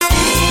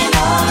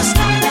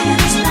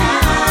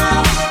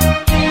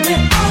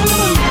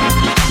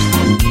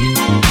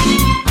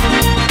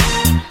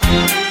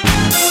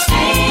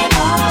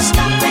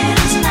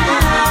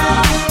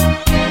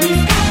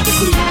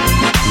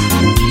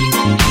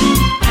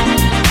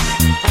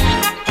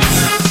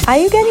Are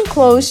you getting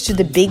close to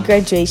the big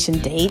graduation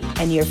date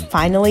and you're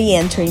finally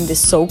entering the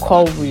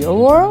so-called real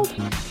world?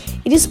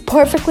 It is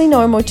perfectly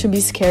normal to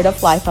be scared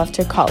of life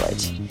after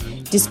college.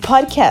 This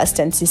podcast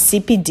and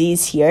CCPD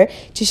is here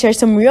to share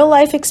some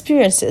real-life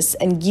experiences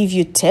and give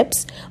you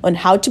tips on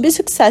how to be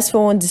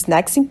successful on this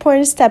next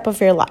important step of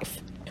your life.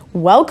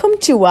 Welcome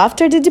to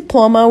After the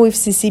Diploma with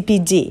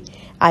CCPD.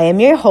 I am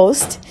your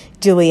host,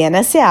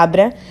 Juliana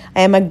Seabra.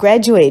 I am a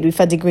graduate with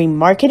a degree in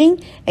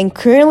marketing and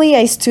currently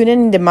a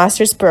student in the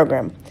master's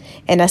program,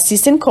 an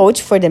assistant coach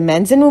for the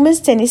men's and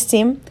women's tennis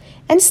team,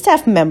 and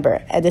staff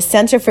member at the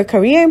Center for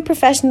Career and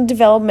Professional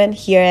Development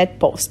here at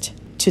Post.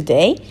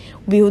 Today,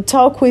 we will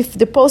talk with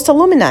the Post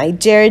alumni,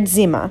 Jared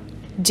Zima.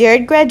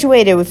 Jared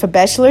graduated with a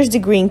bachelor's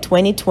degree in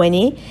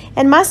 2020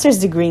 and master's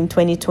degree in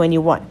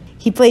 2021.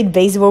 He played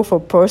baseball for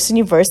Post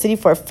University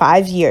for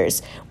 5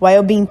 years,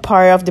 while being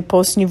part of the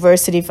Post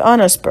University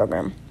Honors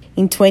Program.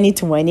 In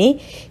 2020,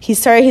 he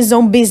started his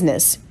own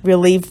business,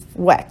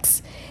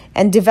 Reliefwax,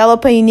 and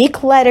developed a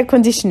unique leather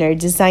conditioner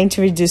designed to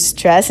reduce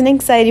stress and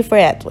anxiety for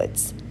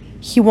athletes.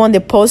 He won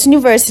the Post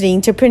University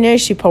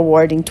Entrepreneurship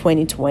Award in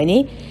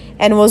 2020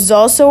 and was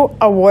also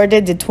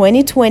awarded the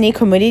 2020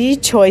 Community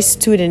Choice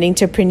Student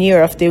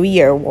Entrepreneur of the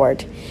Year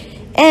Award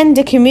and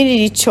the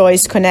Community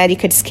Choice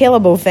Connecticut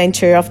Scalable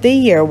Venture of the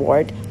Year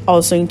Award,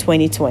 also in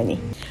 2020.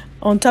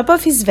 On top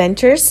of his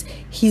ventures,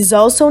 he's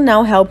also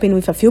now helping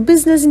with a few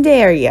businesses in the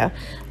area,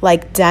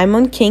 like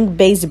Diamond King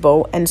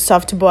Baseball and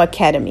Softball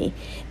Academy,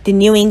 the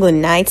New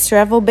England Knights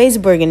Travel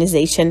Baseball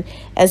Organization,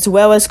 as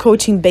well as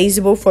coaching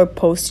baseball for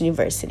Post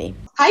University.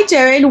 Hi,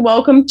 Jared.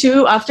 Welcome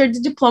to After the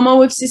Diploma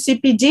with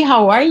CCPD.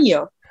 How are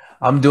you?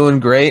 I'm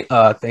doing great.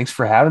 Thanks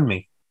for having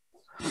me.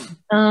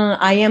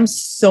 I am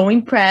so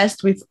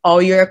impressed with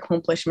all your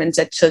accomplishments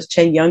at such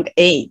a young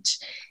age.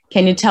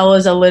 Can you tell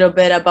us a little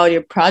bit about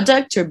your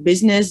product, your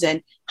business,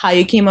 and how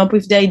you came up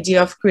with the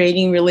idea of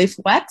creating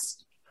Reliefwax?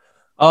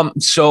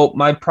 So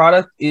my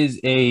product is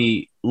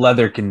a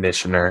leather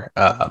conditioner.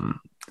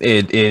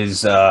 It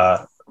is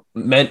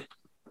meant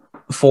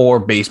for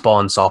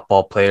baseball and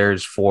softball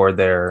players for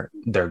their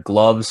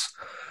gloves.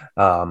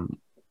 A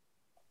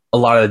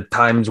lot of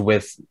times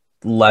with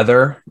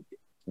leather,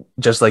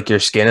 just like your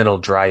skin, it'll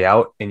dry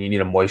out and you need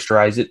to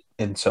moisturize it.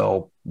 And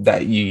so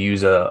that you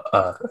use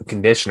a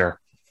conditioner.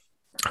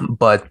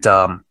 But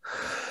I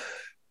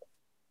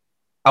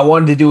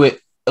wanted to do it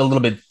a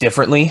little bit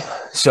differently.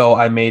 So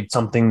I made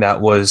something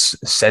that was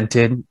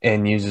scented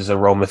and uses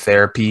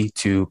aromatherapy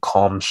to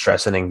calm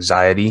stress and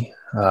anxiety.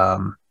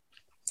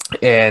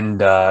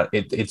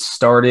 It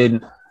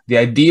started, the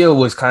idea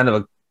was kind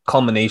of a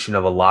culmination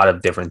of a lot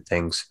of different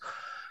things.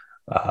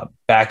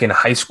 Back in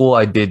high school,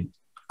 I did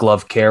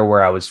glove care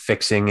where I was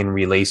fixing and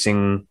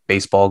relacing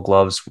baseball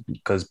gloves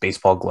because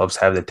baseball gloves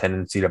have the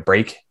tendency to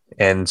break.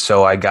 And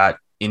so I got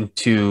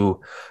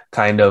into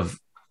kind of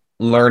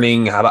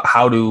learning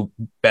how to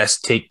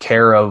best take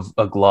care of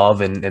a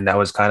glove. And that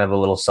was kind of a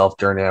little self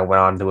journey I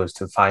went on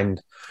to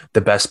find the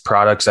best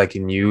products I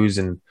can use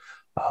and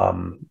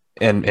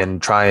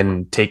try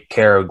and take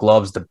care of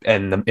gloves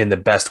in the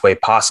best way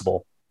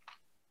possible.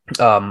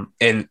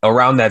 And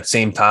around that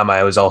same time,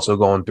 I was also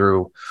going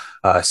through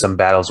some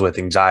battles with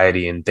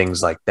anxiety and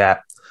things like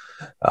that.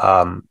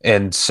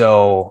 And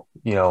so,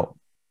 a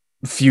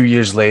few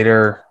years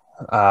later,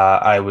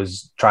 I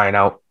was trying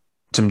out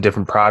some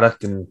different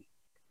product and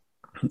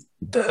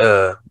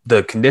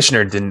the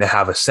conditioner didn't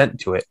have a scent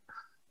to it.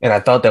 And I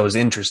thought that was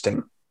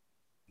interesting.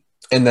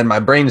 And then my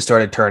brain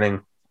started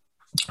turning,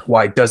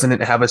 why doesn't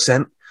it have a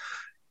scent?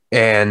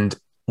 And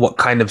what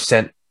kind of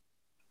scent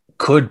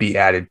could be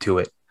added to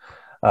it?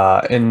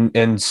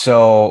 And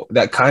so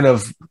that kind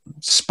of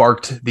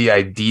sparked the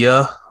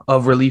idea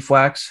of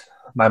Reliefwax.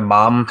 My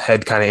mom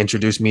had kind of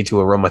introduced me to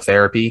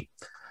aromatherapy,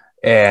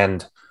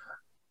 and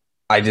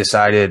I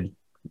decided,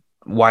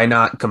 why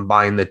not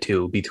combine the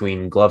two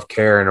between glove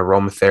care and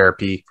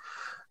aromatherapy?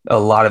 A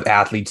lot of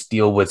athletes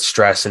deal with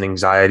stress and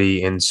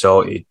anxiety. And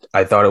so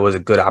I thought it was a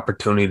good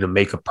opportunity to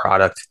make a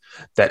product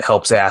that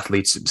helps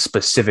athletes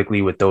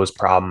specifically with those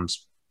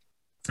problems.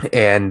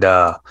 And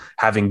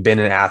having been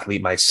an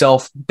athlete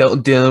myself,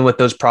 dealing with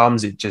those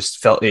problems, it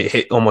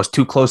hit almost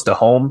too close to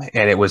home.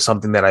 And it was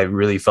something that I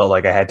really felt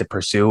like I had to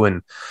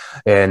pursue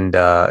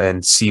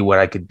and see what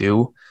I could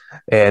do.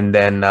 And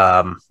then,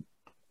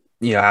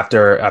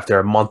 after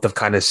a month of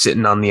kind of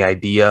sitting on the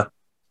idea,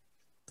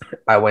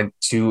 I went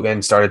to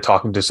and started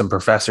talking to some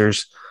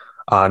professors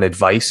on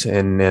advice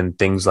and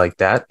things like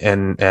that.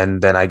 And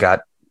then I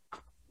got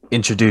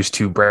introduced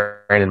to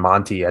Brandon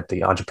Monty at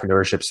the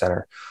Entrepreneurship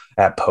Center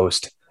at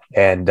Post.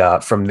 And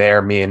from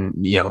there, me and,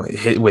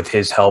 with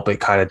his help, it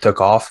kind of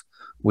took off.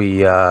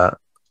 We,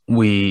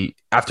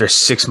 after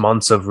 6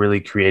 months of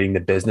really creating the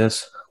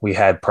business, we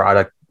had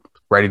product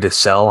ready to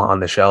sell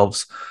on the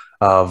shelves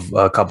of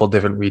a couple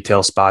different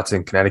retail spots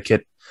in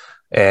Connecticut.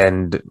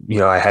 And,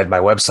 I had my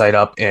website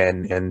up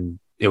and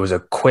it was a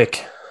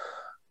quick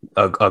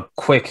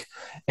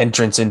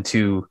entrance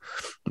into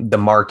the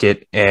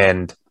market.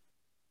 And,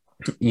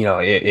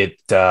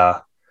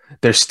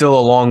 there's still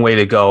a long way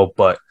to go,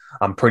 but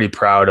I'm pretty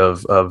proud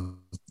of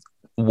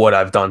what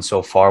I've done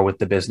so far with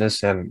the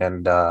business,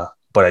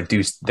 but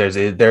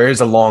there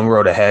is a long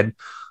road ahead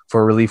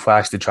for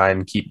Reliefwax to try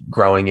and keep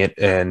growing it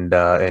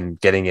and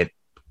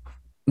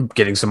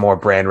getting some more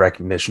brand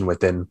recognition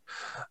within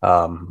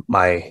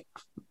my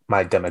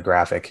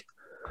demographic.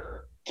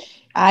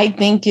 I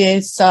think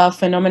it's a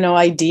phenomenal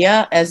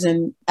idea. As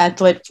an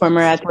athlete,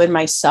 former athlete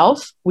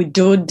myself, we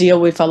do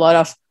deal with a lot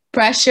of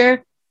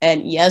pressure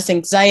and yes,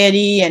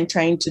 anxiety and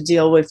trying to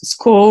deal with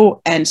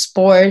school and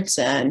sports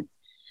and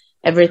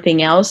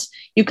everything else.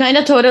 You kind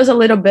of told us a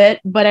little bit,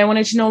 but I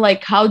wanted to know,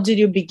 like, how did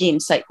you begin?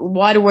 It's like,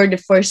 what were the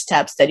first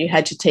steps that you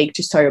had to take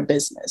to start a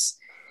business?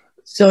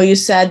 So you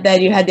said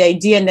that you had the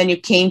idea and then you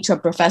came to a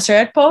professor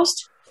at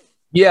Post?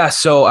 Yeah,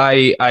 so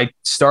I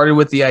started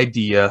with the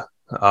idea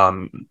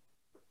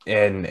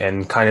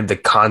and kind of the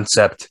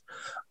concept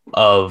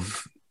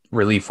of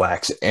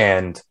Reliefwax,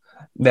 and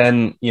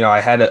then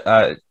I had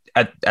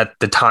at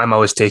the time I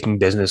was taking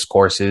business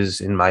courses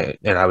and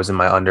I was in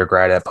my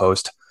undergrad at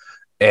Post,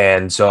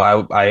 and so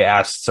I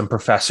asked some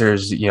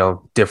professors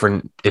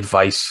different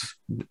advice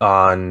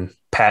on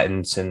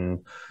patents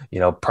and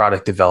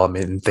product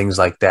development and things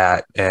like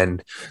that,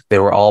 and they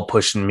were all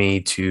pushing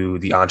me to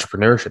the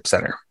Entrepreneurship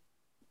Center.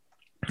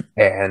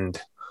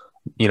 And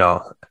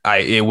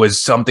it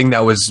was something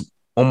that was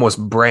almost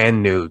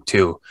brand new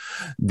too.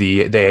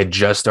 They had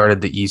just started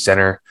the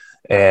e-center,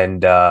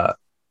 and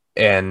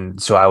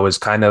so I was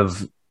kind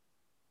of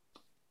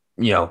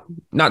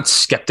not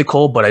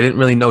skeptical, but I didn't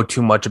really know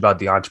too much about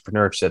the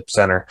Entrepreneurship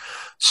Center.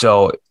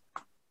 So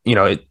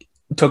it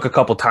took a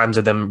couple times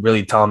of them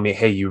really telling me,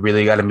 hey, you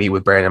really got to meet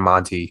with Brandon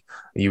Monty,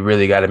 you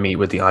really got to meet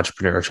with the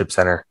Entrepreneurship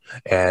Center,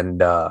 and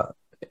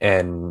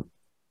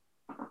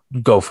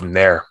go from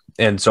there.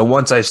 And so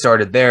once I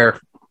started there,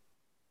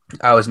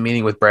 I was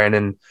meeting with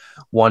Brandon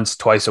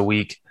twice a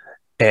week,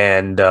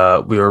 and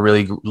we were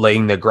really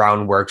laying the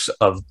groundworks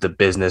of the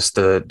business,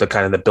 the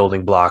kind of the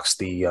building blocks,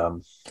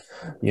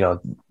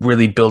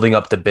 really building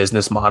up the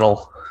business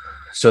model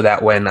so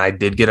that when I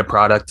did get a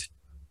product,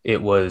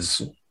 it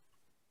was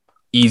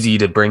easy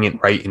to bring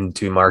it right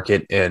into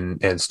market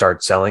and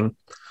start selling.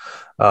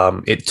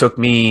 It took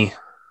me,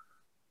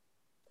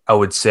 I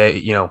would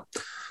say,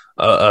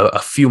 a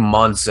few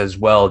months as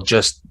well,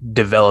 just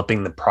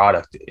developing the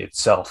product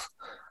itself.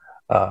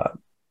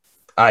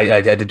 I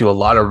had to do a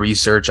lot of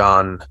research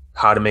on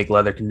how to make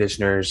leather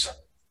conditioners,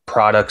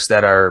 products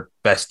that are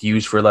best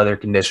used for leather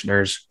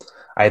conditioners.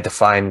 I had to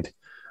find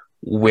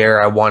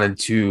where I wanted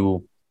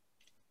to,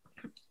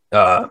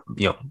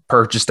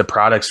 purchase the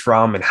products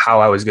from and how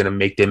I was going to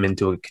make them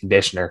into a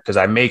conditioner. Because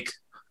I make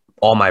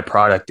all my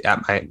product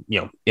at my,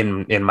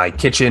 in my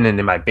kitchen and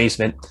in my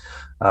basement.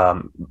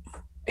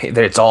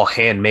 It's all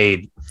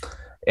handmade,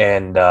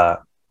 and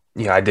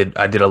I did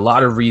a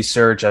lot of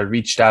research. I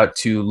reached out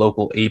to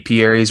local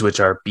apiaries, which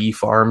are bee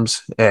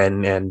farms,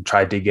 and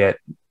tried to get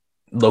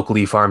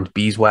locally farmed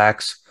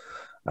beeswax,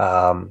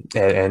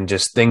 and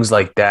just things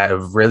like that,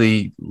 of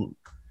really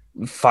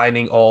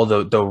finding all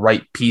the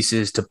right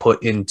pieces to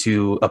put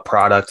into a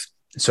product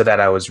so that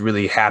I was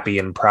really happy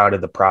and proud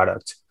of the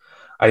product.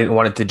 I didn't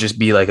want it to just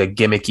be like a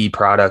gimmicky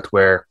product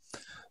where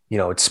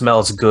it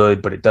smells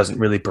good, but it doesn't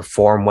really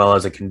perform well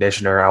as a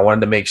conditioner. I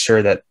wanted to make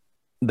sure that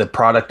the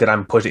product that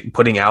I'm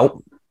putting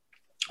out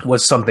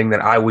was something that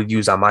I would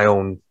use on my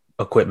own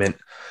equipment,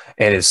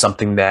 and is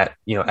something that,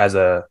 as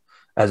a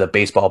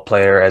baseball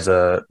player,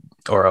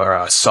 or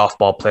a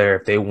softball player,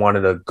 if they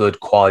wanted a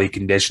good quality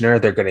conditioner,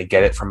 they're going to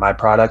get it from my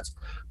product,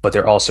 but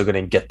they're also going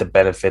to get the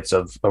benefits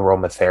of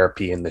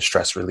aromatherapy and the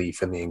stress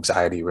relief and the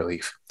anxiety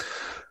relief.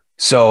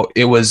 So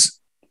it was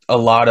a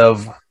lot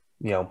of,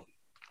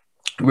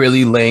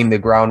 really laying the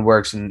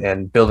groundworks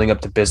and building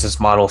up the business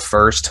model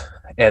first,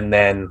 and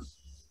then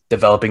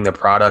developing the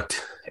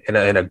product in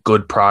a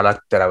good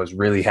product that I was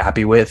really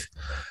happy with,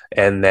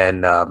 and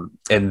then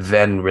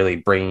really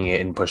bringing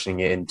it and pushing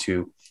it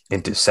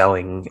into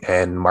selling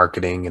and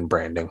marketing and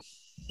branding.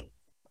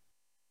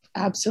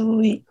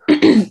 Absolutely.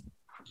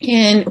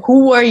 And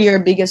who were your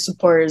biggest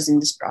supporters in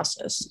this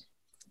process?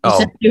 You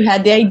said you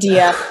had the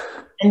idea,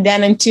 and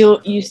then until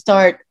you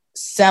start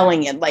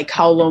selling it, like,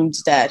 how long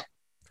did that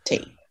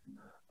take?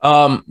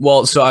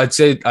 Well, so I'd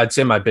say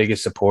my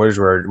biggest supporters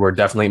were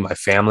definitely my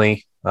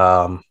family,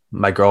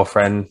 my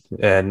girlfriend,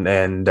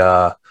 and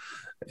a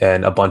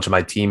bunch of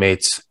my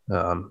teammates.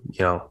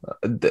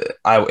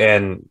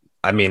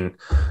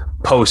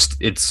 Post,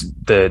 it's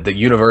the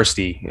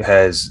university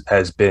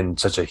has been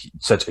such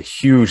a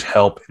huge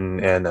help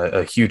and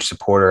a huge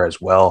supporter as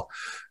well.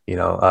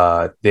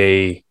 My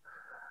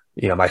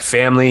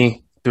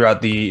family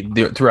throughout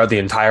the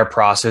entire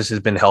process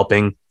has been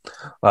helping.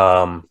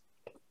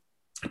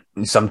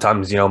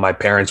 Sometimes, my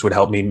parents would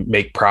help me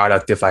make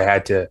product if I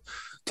had to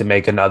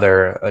make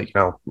another,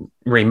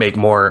 remake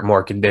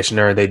more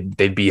conditioner.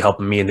 They'd be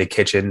helping me in the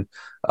kitchen.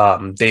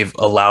 They've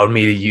allowed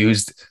me to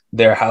use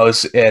their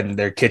house and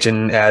their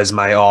kitchen as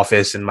my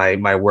office and my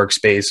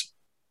workspace,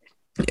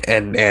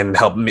 and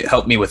help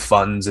me with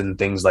funds and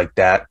things like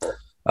that.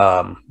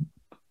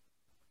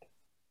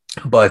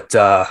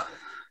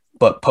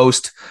 But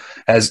Post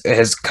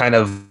has kind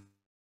of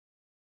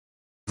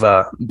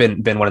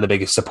been one of the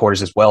biggest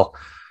supporters as well.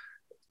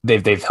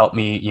 They've helped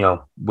me,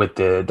 with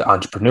the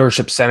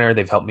entrepreneurship center.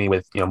 They've helped me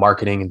with,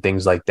 marketing and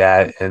things like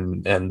that.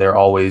 And they're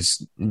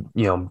always,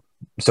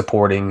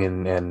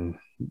 supporting and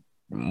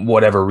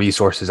whatever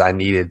resources I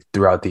needed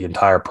throughout the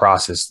entire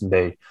process.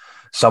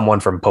 Someone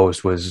from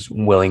Post was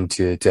willing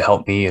to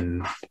help me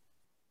and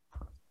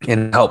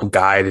help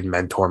guide and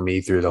mentor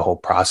me through the whole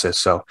process.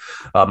 So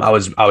I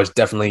was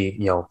definitely,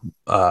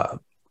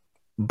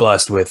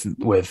 blessed with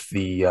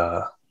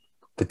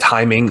the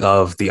timing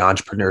of the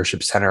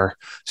entrepreneurship center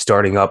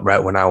starting up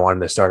right when I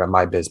wanted to start up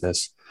my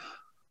business.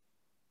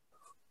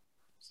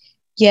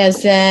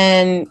 Yes.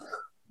 And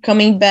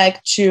coming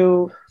back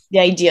to the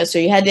idea. So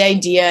you had the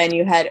idea and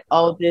you had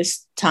all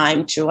this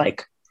time to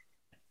like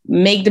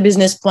make the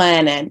business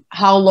plan. And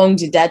how long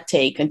did that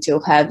take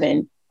until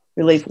having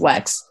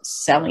Reliefwax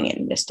selling it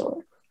in the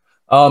store?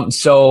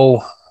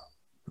 So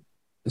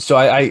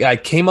I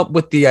came up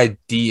with the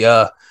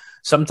idea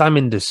sometime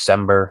in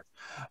December.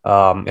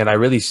 And I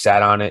really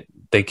sat on it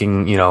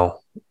thinking,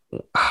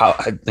 how,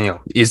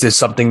 is this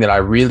something that I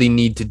really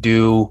need to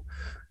do?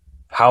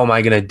 How am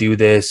I going to do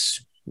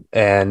this?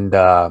 And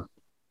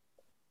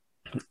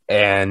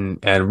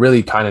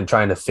really kind of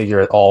trying to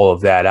figure all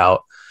of that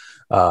out.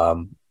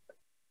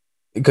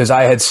 Because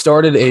I had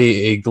started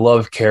a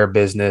glove care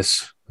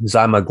business,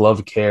 Zima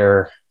Glove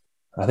Care,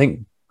 I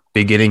think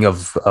beginning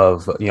of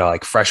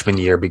like freshman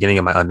year, beginning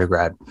of my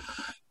undergrad.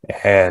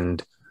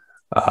 And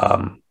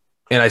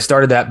I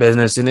started that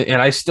business and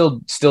I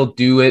still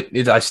do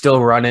it. I still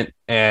run it,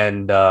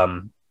 and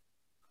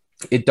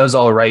it does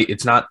all right.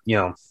 It's not,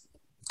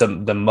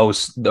 the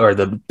most or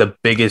the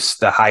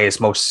biggest, the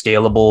highest, most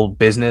scalable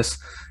business.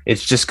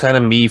 It's just kind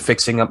of me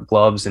fixing up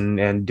gloves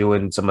and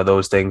doing some of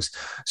those things.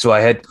 So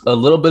I had a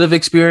little bit of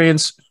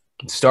experience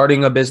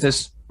starting a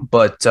business,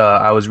 but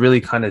I was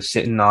really kind of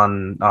sitting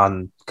on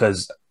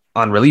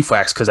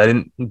Reliefwax because I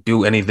didn't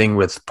do anything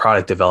with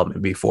product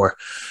development before.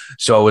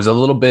 So it was a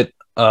little bit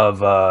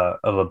of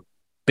a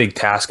big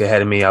task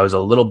ahead of me. I was a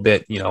little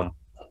bit,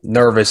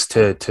 nervous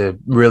to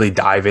really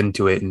dive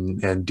into it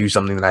and do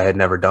something that I had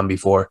never done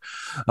before.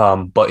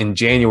 But in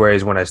January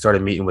is when I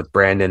started meeting with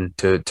Brandon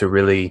to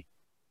really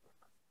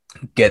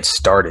get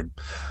started.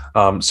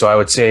 So I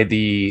would say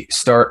the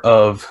start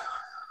of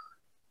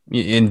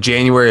in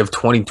January of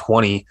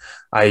 2020,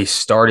 I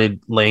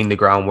started laying the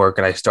groundwork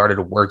and I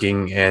started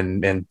working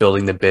and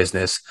building the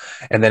business.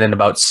 And then in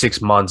about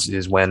 6 months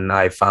is when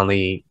I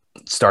finally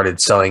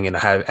started selling and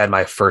had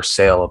my first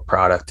sale of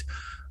product.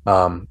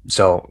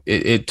 So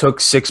it took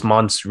 6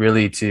 months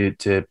really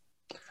to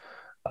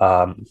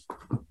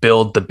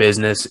build the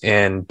business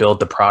and build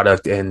the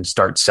product and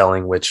start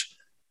selling, which,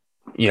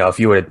 if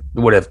you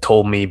would have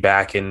told me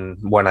back in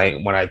when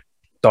I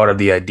thought of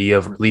the idea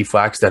of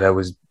Reliefwax that I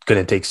was going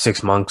to take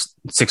 6 months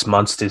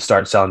to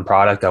start selling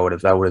product, I would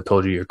have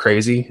told you you're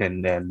crazy.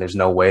 And there's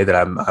no way that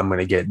I'm going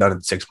to get it done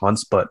in 6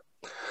 months. But,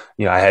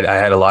 I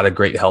had a lot of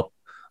great help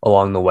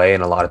along the way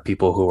and a lot of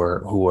people who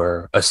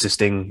were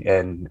assisting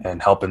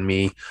and helping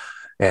me.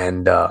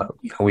 And,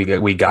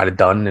 we got it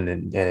done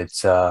and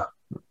it's,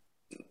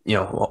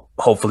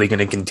 hopefully going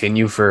to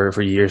continue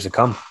for years to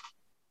come.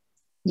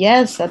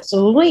 Yes,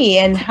 absolutely.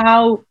 And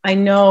how I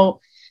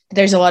know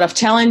there's a lot of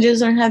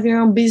challenges on having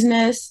your own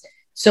business.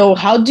 So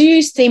how do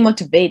you stay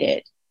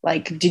motivated?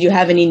 Like, did you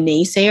have any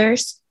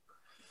naysayers?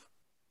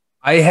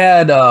 I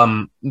had,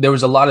 there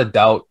was a lot of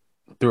doubt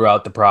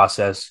throughout the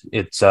process.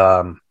 It's,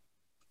 but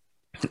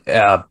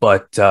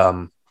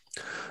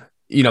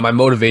my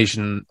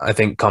motivation, I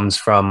think, comes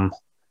from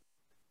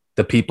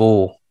the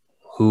people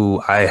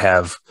who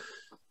have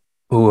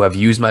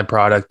used my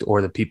product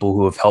or the people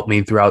who have helped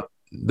me throughout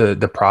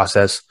the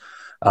process,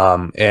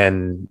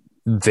 and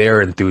their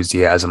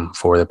enthusiasm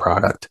for the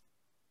product.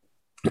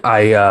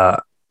 I'm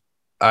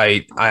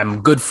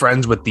good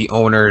friends with the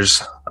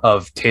owners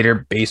of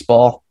Tater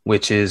Baseball,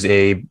 which is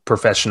a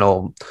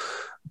professional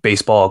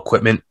baseball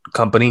equipment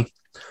company.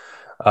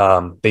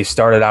 They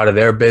started out of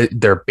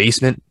their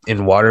basement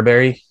in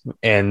Waterbury,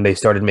 and they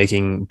started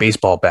making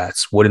baseball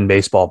bats, wooden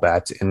baseball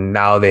bats. And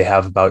now they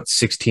have about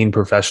 16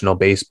 professional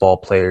baseball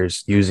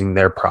players using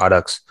their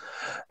products.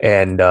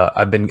 And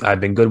I've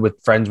been good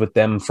with friends with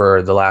them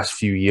for the last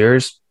few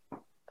years.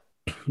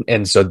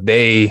 And so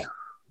they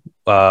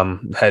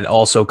had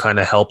also kind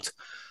of helped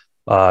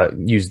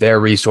use their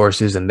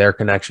resources and their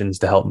connections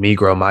to help me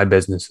grow my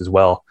business as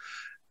well.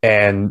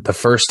 And the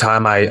first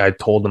time I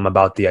told them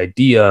about the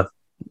idea,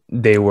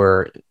 they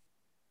were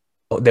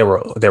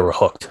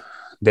hooked.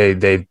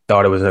 They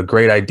thought it was a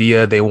great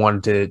idea. They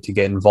wanted to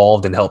get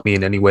involved and help me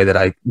in any way that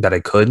I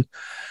could.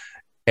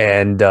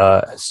 And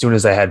as soon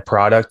as I had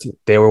product,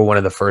 they were one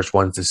of the first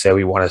ones to say,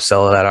 "We want to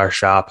sell it at our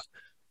shop.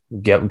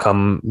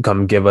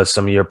 Come give us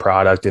some of your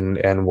product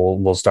and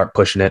we'll start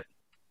pushing it."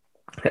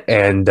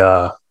 And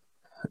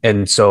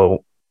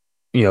so,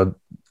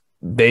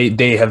 they've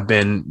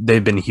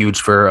been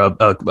huge for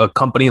a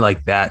company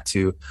like that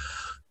to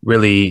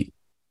really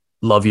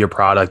love your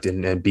product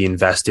and be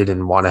invested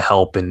and want to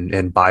help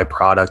and buy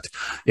product.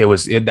 That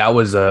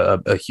was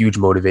a huge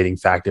motivating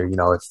factor. You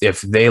know,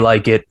 if they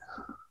like it,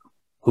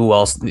 who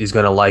else is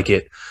going to like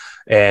it?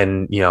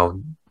 And, you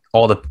know,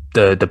 all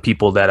the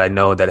people that I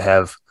know that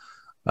have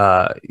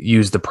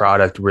used the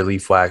product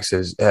Reliefwax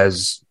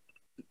as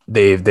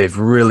they've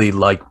really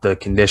liked the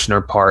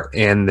conditioner part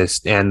and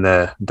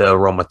the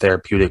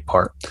aromatherapeutic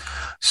part.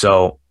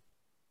 So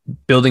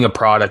building a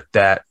product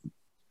that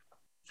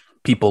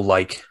people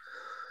like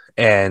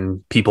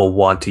and people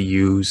want to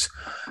use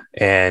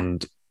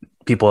and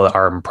people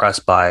are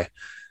impressed by,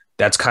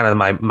 that's kind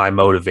of my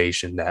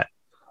motivation, that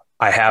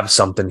I have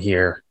something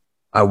here.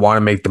 I want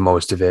to make the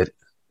most of it.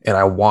 And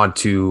I want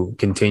to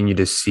continue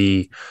to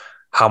see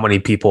how many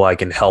people I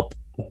can help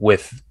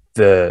with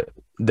the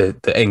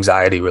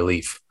anxiety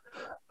relief.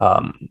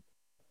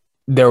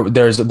 There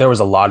was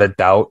a lot of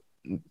doubt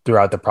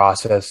throughout the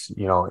process.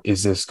 You know,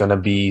 is this going to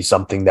be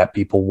something that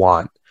people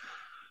want?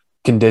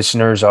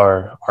 Conditioners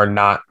are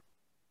not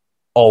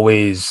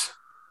always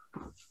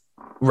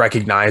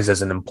recognized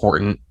as an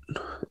important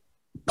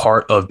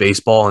part of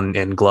baseball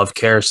and glove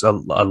care.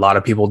 So a lot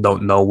of people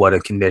don't know what a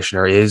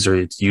conditioner is or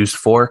it's used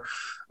for.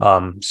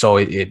 So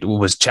it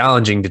was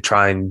challenging to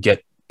try and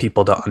get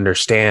people to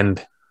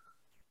understand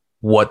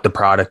what the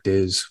product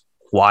is,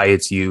 why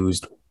it's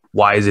used,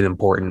 why is it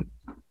important.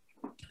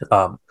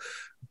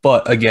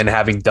 But again,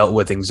 having dealt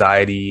with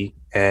anxiety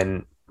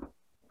and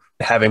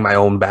having my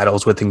own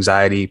battles with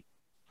anxiety,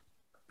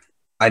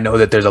 I know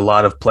that there's a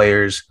lot of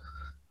players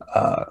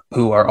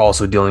who are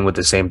also dealing with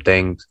the same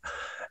things.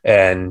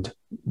 And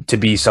to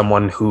be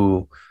someone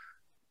who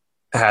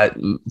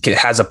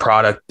has a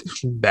product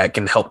that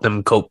can help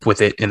them cope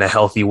with it in a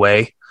healthy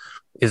way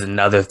is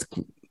another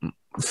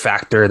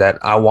factor that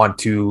I want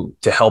to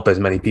help as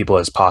many people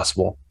as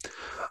possible.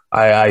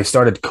 I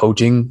started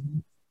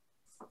coaching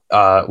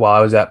while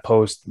I was at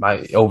Post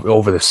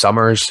over the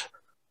summers.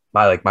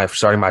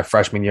 Starting my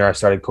freshman year, I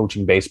started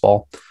coaching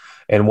baseball,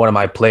 and one of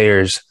my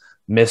players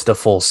missed a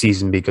full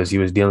season because he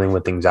was dealing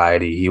with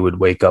anxiety. He would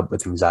wake up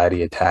with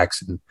anxiety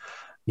attacks, and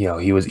you know,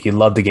 he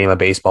loved the game of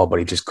baseball, but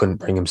he just couldn't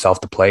bring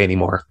himself to play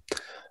anymore.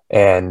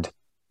 And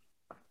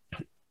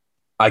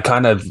I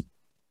kind of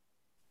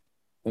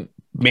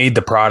made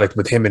the product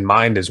with him in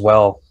mind as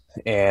well.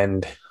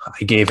 And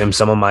I gave him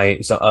some of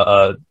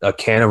a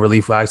can of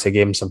Reliefwax. I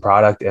gave him some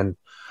product, and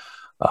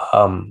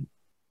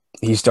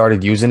he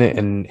started using it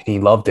and he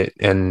loved it.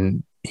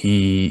 And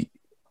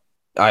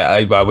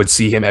I would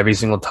see him every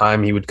single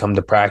time he would come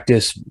to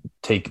practice,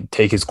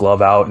 take his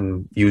glove out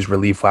and use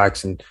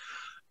Reliefwax and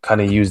kind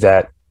of use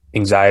that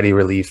anxiety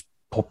relief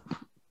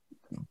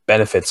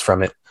benefits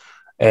from it.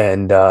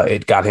 And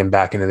it got him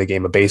back into the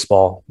game of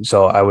baseball.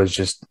 So I was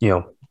just, you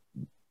know,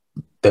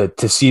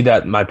 to see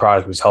that my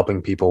product was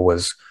helping people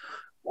was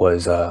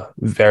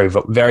very,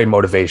 very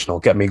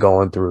motivational. Kept me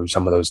going through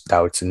some of those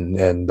doubts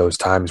and those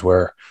times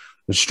where I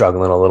was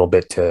struggling a little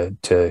bit to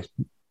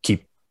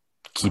keep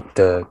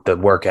the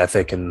work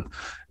ethic and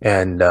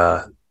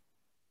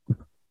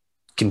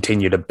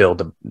continue to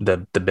build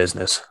the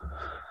business.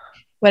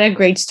 What a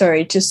great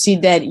story to see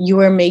that you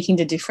are making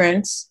the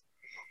difference.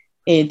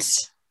 I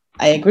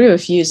agree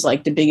with you, it's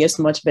like the biggest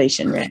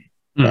motivation, right?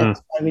 Mm-hmm.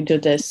 That's why we do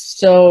this.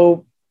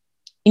 So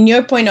in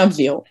your point of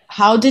view,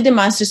 how did the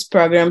master's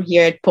program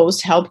here at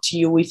Post help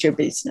you with your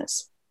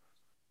business?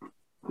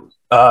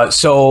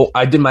 So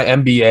I did my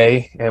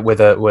MBA with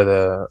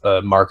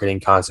a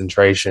marketing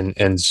concentration.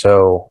 And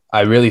so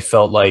I really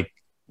felt like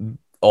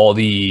all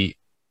the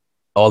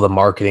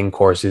marketing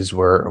courses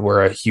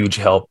were a huge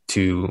help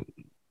to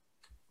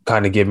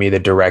kind of give me the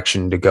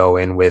direction to go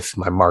in with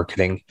my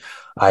marketing.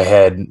 I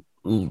had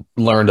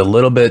learned a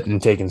little bit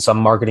and taken some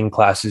marketing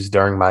classes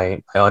during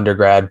my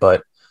undergrad,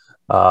 but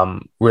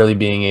really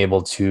being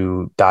able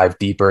to dive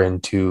deeper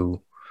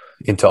into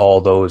all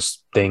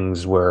those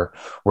things were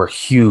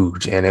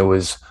huge. And it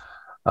was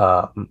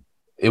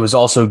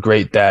also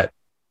great that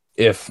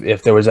if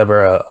there was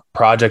ever a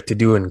project to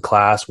do in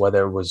class,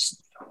 whether it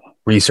was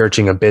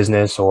researching a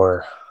business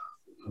or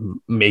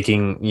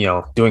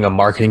doing a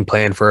marketing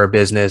plan for a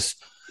business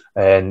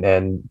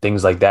and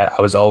things like that,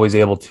 I was always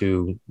able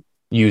to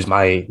use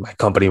my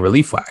company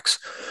Reliefwax.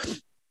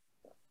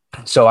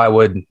 So I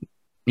would,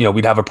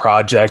 we'd have a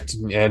project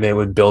and it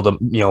would build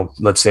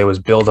let's say it was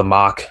build a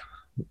mock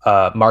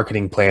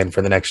marketing plan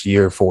for the next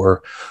year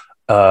for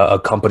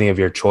a company of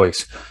your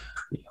choice.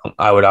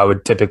 I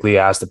would typically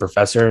ask the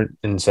professor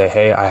and say,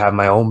 hey, I have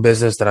my own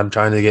business that I'm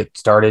trying to get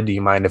started. Do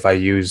you mind if I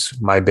use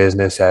my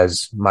business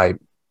as my,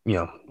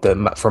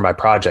 for my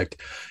project?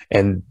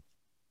 And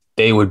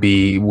they would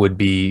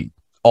be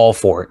all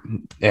for it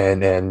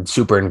and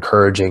super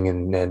encouraging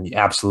and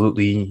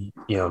absolutely,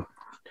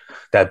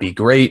 that'd be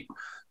great.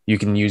 You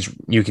can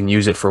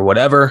use it for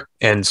whatever.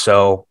 And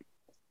so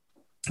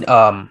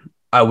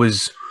I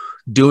was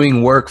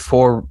doing work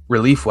for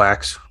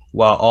Reliefwax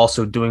while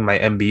also doing my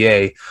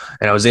MBA,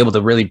 and I was able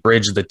to really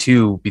bridge the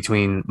two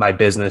between my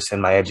business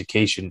and my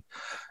education.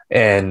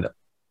 And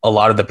a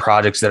lot of the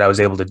projects that I was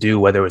able to do,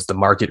 whether it was the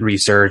market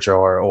research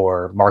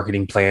or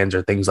marketing plans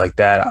or things like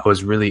that, I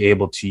was really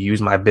able to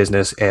use my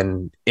business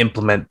and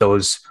implement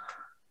those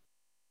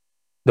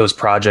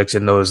projects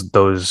and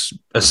those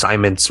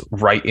assignments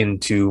right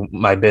into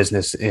my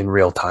business in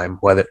real time.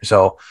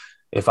 So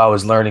if I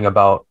was learning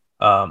about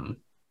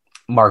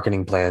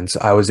marketing plans,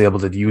 I was able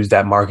to use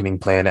that marketing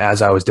plan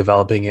as I was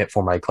developing it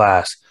for my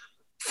class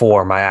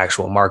for my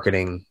actual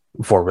marketing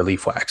for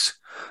Reliefwax.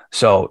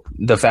 So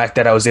the fact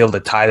that I was able to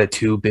tie the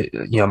two,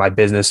 my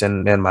business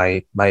and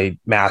my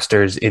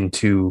master's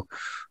into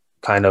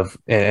kind of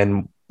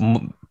and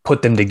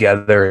put them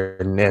together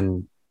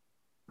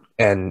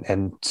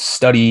and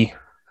study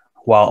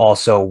while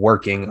also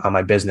working on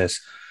my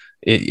business,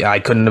 I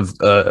couldn't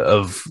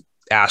have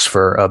asked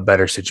for a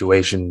better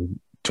situation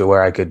to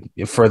where I could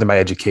further my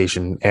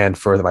education and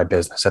further my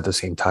business at the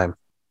same time.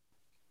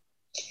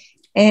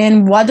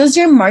 And what does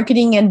your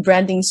marketing and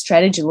branding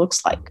strategy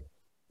looks like?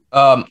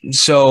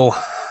 So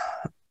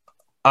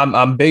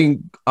I'm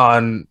big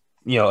on,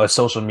 a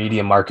social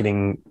media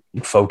marketing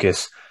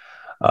focus.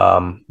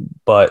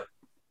 But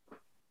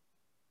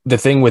the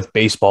thing with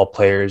baseball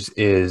players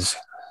is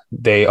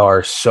they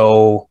are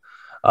so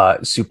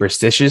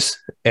superstitious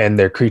and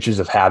they're creatures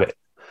of habit.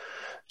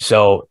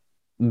 So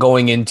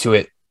going into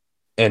it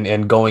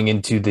and going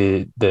into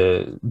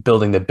the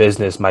building the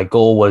business, my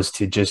goal was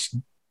to just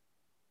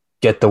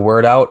get the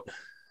word out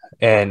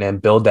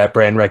and build that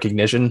brand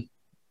recognition.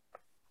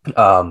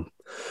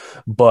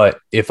 But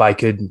if I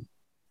can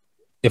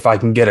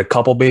get a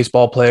couple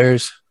baseball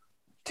players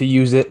to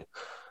use it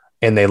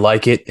and they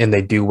like it and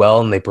they do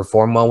well and they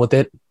perform well with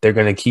it, they're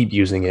going to keep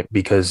using it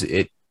because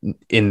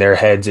in their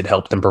heads, it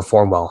helped them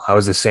perform well. I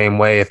was the same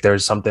way. If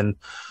there's something,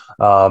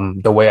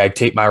 the way I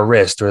tape my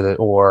wrist or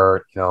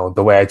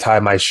the way I tie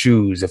my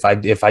shoes, if I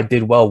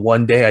did well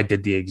one day, I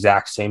did the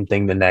exact same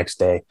thing the next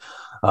day.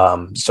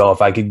 So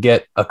if I could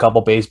get a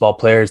couple baseball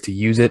players to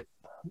use it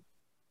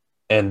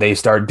and they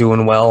start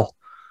doing well,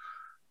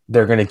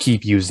 they're going to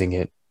keep using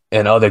it.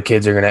 And other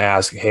kids are going to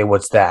ask, hey,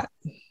 what's that?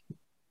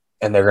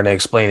 And they're going to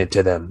explain it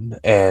to them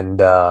and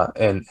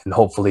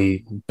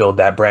hopefully build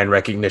that brand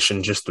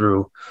recognition just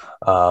through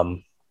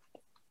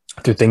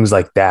things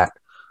like that.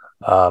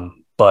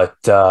 But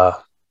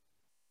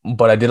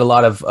I did a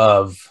lot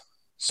of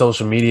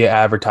social media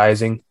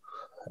advertising,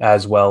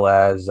 as well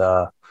as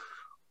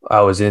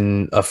I was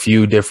in a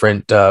few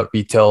different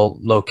retail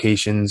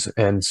locations.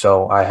 And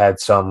so I had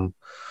some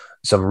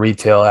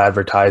retail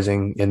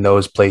advertising in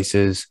those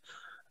places.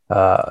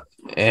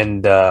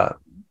 And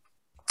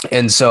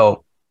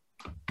so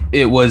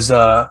it was,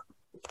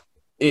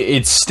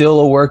 it's still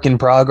a work in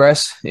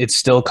progress. It's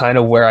still kind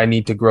of where I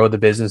need to grow the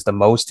business the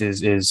most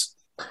is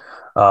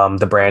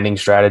the branding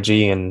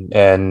strategy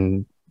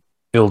and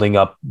building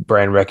up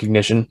brand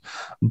recognition.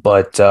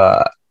 But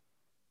I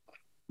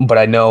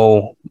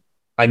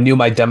knew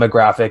my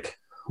demographic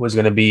was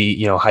going to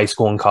be, high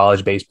school and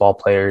college baseball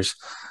players,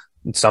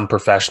 some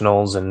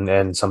professionals,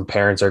 and some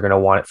parents are going to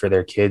want it for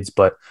their kids.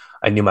 But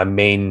I knew my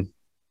main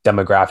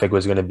demographic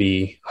was going to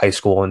be high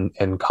school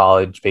and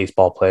college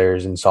baseball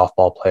players and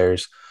softball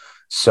players.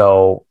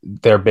 So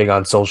they're big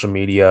on social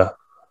media,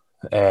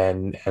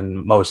 and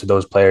most of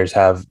those players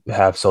have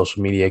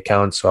social media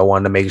accounts. So I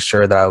wanted to make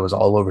sure that I was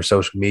all over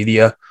social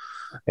media.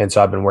 And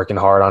so I've been working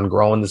hard on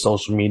growing the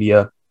social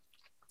media.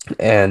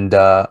 And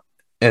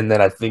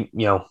then I think,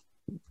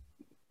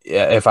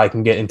 if I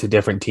can get into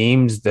different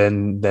teams,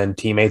 then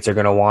teammates are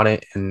going to want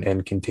it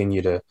and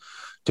continue to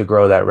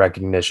grow that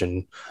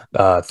recognition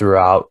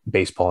throughout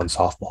baseball and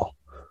softball.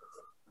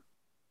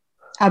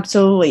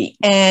 Absolutely.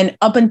 And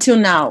up until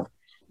now,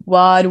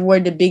 what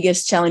were the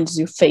biggest challenges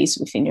you faced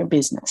within your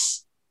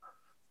business?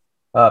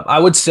 I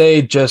would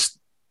say just,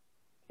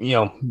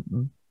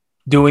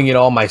 doing it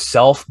all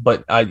myself,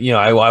 but I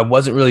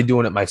wasn't really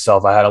doing it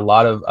myself. I had a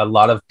lot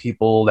of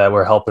people that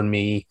were helping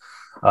me.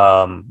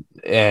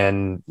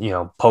 And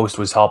Post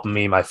was helping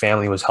me. My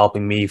family was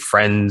helping me.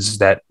 Friends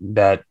that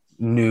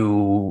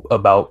knew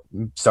about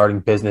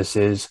starting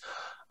businesses.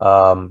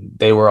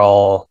 They were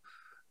all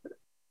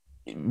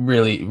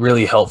really,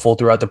 really helpful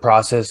throughout the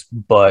process.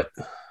 But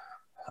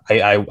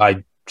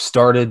I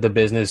started the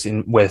business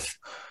with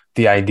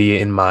the idea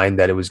in mind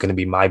that it was going to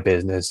be my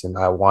business, and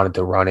I wanted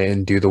to run it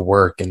and do the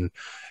work and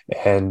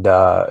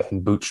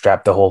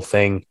bootstrap the whole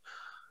thing.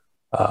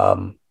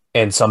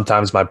 And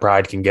sometimes my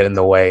pride can get in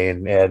the way.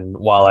 And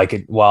while I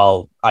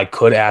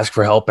could ask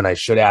for help and I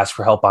should ask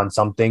for help on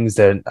some things,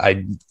 that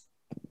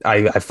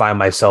I find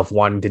myself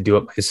wanting to do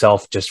it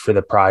myself just for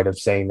the pride of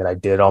saying that I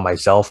did it all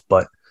myself.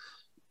 But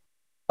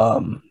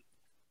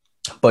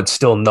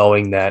still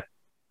knowing that,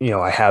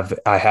 I have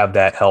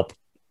that help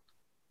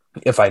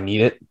if I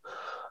need it.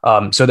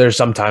 So there's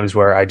some times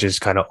where I just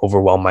kind of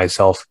overwhelm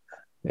myself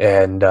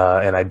and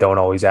I don't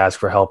always ask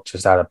for help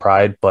just out of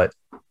pride, but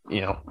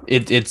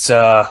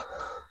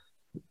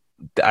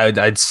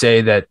I'd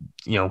say that,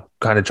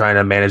 kind of trying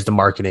to manage the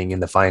marketing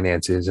and the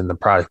finances and the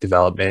product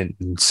development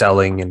and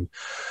selling and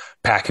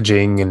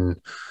packaging and,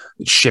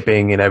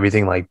 shipping and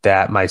everything like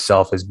that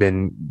myself has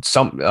been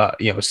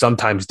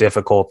sometimes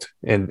difficult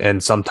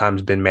and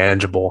sometimes been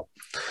manageable.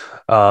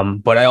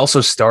 But I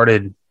also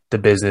started the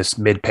business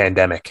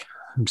mid-pandemic.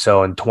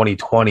 So in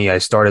 2020, I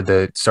started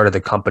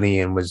the company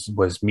and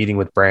was meeting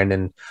with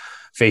Brandon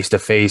face to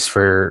face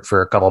for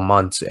a couple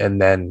months,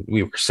 and then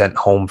we were sent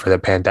home for the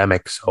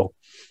pandemic. So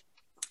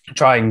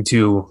trying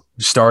to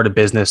start a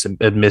business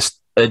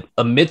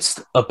amidst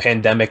a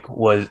pandemic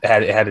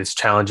had its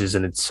challenges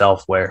in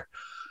itself, where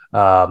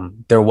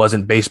there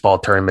wasn't baseball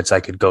tournaments I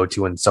could go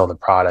to and sell the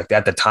product.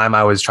 At the time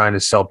I was trying to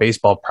sell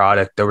baseball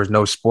product, there was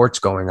no sports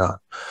going on,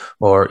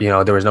 or,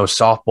 there was no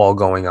softball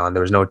going on.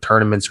 There was no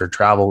tournaments or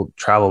travel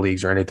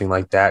leagues or anything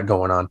like that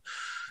going on.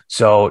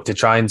 So to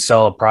try and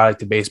sell a product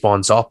to baseball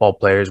and softball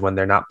players when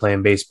they're not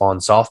playing baseball and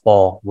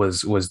softball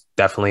was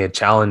definitely a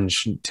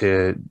challenge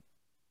to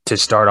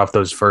start off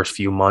those first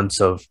few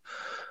months of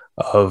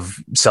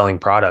selling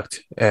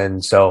product.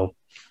 And so,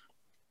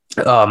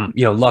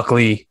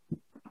 luckily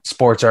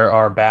sports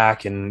are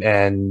back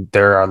and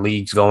there are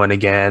leagues going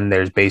again.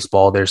 There's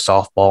baseball, there's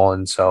softball.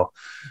 And so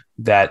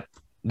that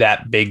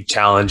big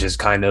challenge has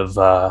kind of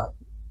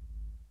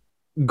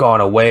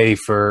gone away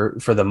for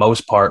the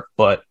most part,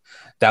 but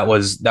that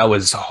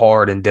was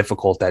hard and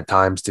difficult at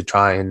times to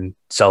try and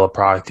sell a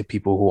product to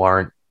people who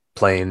aren't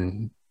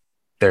playing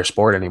their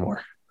sport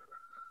anymore.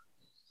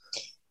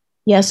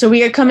 Yeah. So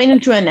we are coming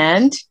to an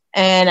end,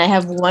 and I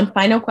have one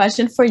final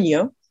question for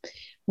you.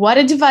 What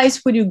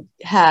advice would you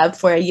have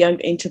for a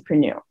young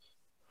entrepreneur?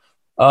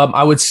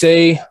 I would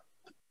say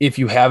if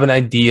you have an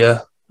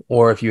idea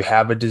or if you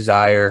have a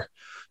desire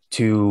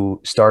to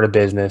start a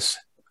business,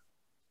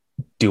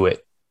 do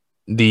it.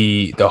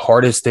 The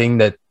hardest thing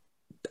that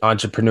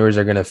entrepreneurs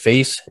are going to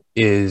face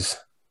is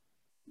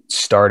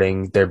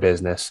starting their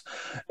business.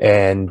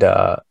 And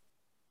a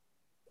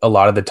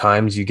lot of the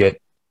times you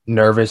get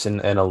nervous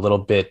and a little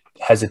bit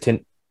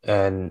hesitant,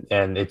 and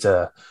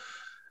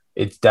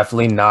it's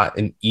definitely not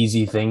an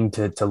easy thing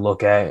to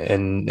look at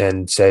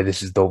and say,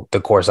 this is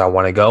the course I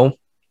want to go.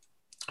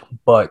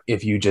 But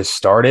if you just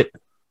start it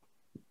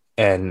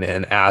and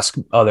ask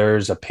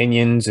others'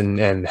 opinions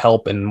and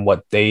help in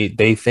what they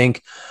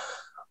think,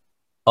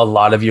 a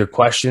lot of your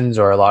questions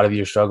or a lot of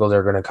your struggles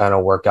are going to kind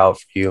of work out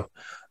for you.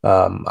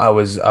 I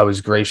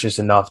was gracious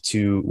enough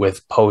to,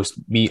 with Post,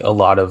 meet a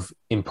lot of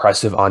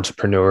impressive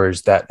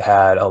entrepreneurs that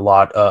had a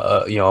lot,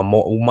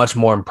 much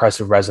more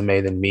impressive resume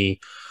than me.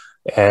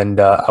 And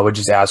I would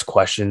just ask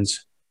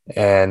questions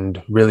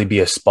and really be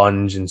a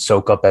sponge and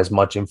soak up as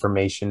much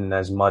information and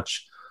as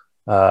much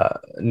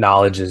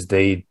knowledge as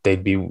they'd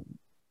be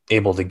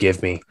able to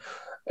give me.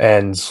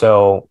 And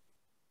so,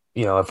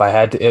 if I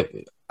had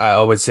to,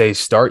 I would say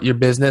start your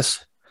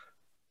business,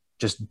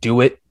 just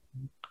do it,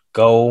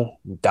 go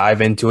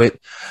dive into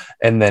it,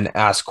 and then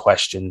ask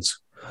questions,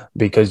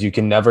 because you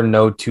can never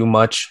know too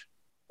much.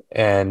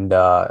 And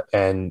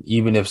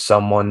even if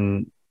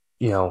someone,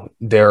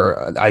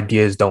 their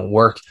ideas don't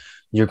work,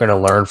 you're going to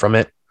learn from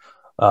it.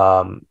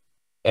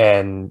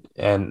 And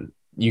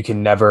you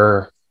can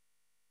never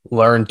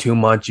learn too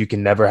much. You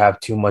can never have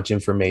too much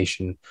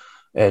information.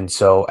 And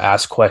so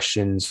ask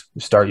questions,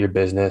 start your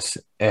business.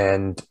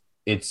 And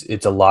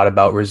it's a lot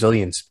about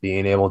resilience,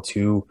 being able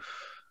to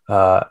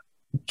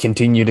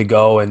continue to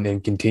go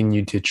and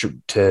continue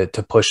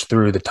to push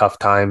through the tough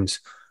times.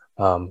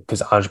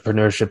 Because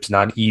entrepreneurship's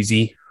not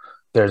easy.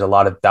 There's a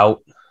lot of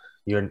doubt.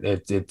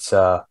 It's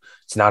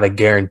not a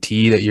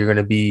guarantee that you're going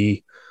to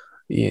be,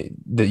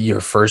 that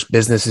your first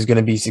business is going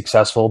to be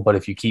successful. But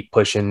if you keep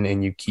pushing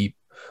and you keep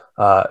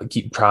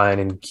trying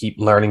and keep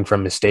learning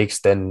from mistakes,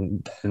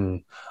 then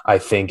I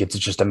think it's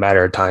just a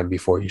matter of time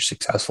before you're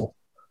successful.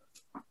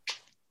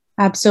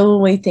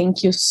 Absolutely.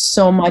 Thank you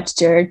so much,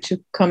 Jared,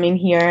 to coming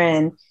here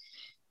and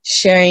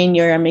sharing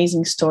your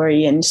amazing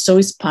story. And so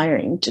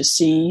inspiring to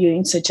see you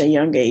in such a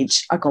young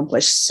age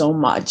accomplish so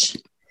much.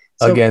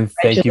 So again,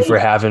 thank you for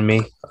having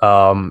me.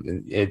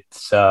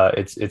 It's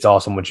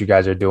awesome what you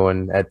guys are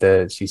doing at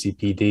the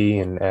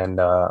CCPD, and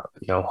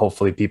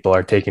hopefully people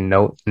are taking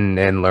note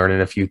and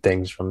learning a few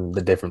things from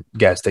the different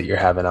guests that you're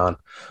having on.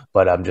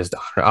 But I'm just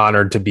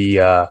honored to be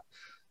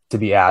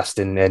asked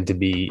and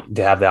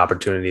to have the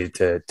opportunity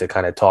to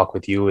kind of talk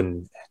with you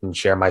and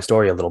share my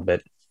story a little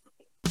bit.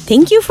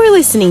 Thank you for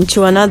listening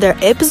to another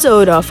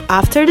episode of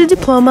After the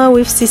Diploma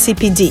with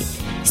CCPD.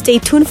 Stay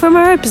tuned for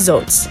more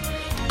episodes.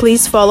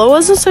 Please follow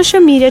us on social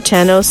media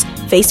channels,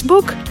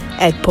 Facebook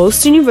at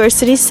Post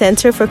University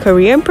Center for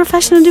Career and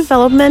Professional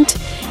Development,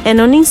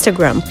 and on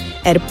Instagram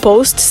at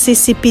Post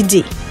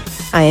CCPD.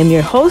 I am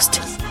your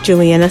host,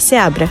 Juliana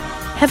Seabra.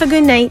 Have a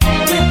good night.